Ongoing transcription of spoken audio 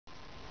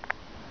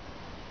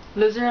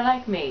loser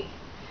like me.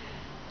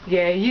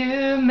 Yeah,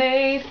 you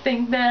may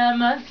think that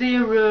I'm a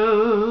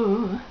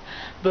zero,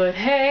 but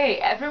hey,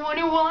 everyone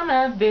you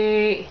wanna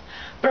be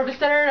probably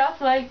started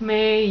off like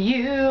me.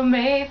 You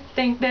may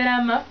think that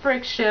I'm a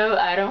freak show,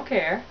 I don't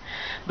care,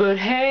 but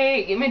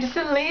hey, give me just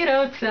a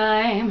little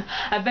time,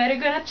 I bet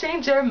you're gonna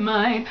change your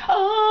mind.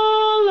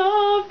 All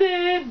of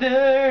the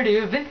dirt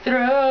you've been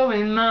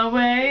throwing my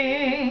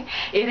way,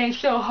 it ain't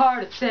so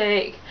hard to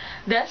take,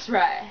 that's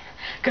right,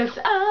 'cause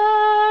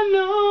I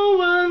know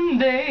one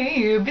day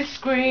you'll be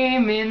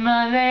screaming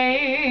my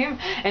name,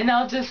 and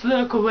I'll just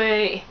look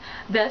away,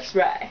 that's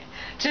right.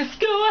 Just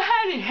go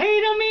ahead and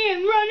hate on me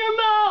and run your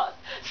mouth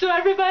so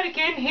everybody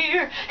can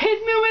hear.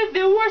 Hit me with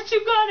the worst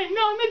you got and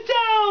knock me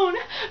down.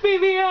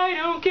 Baby, I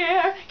don't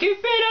care. Keep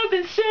it up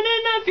and send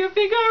enough your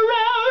figure out.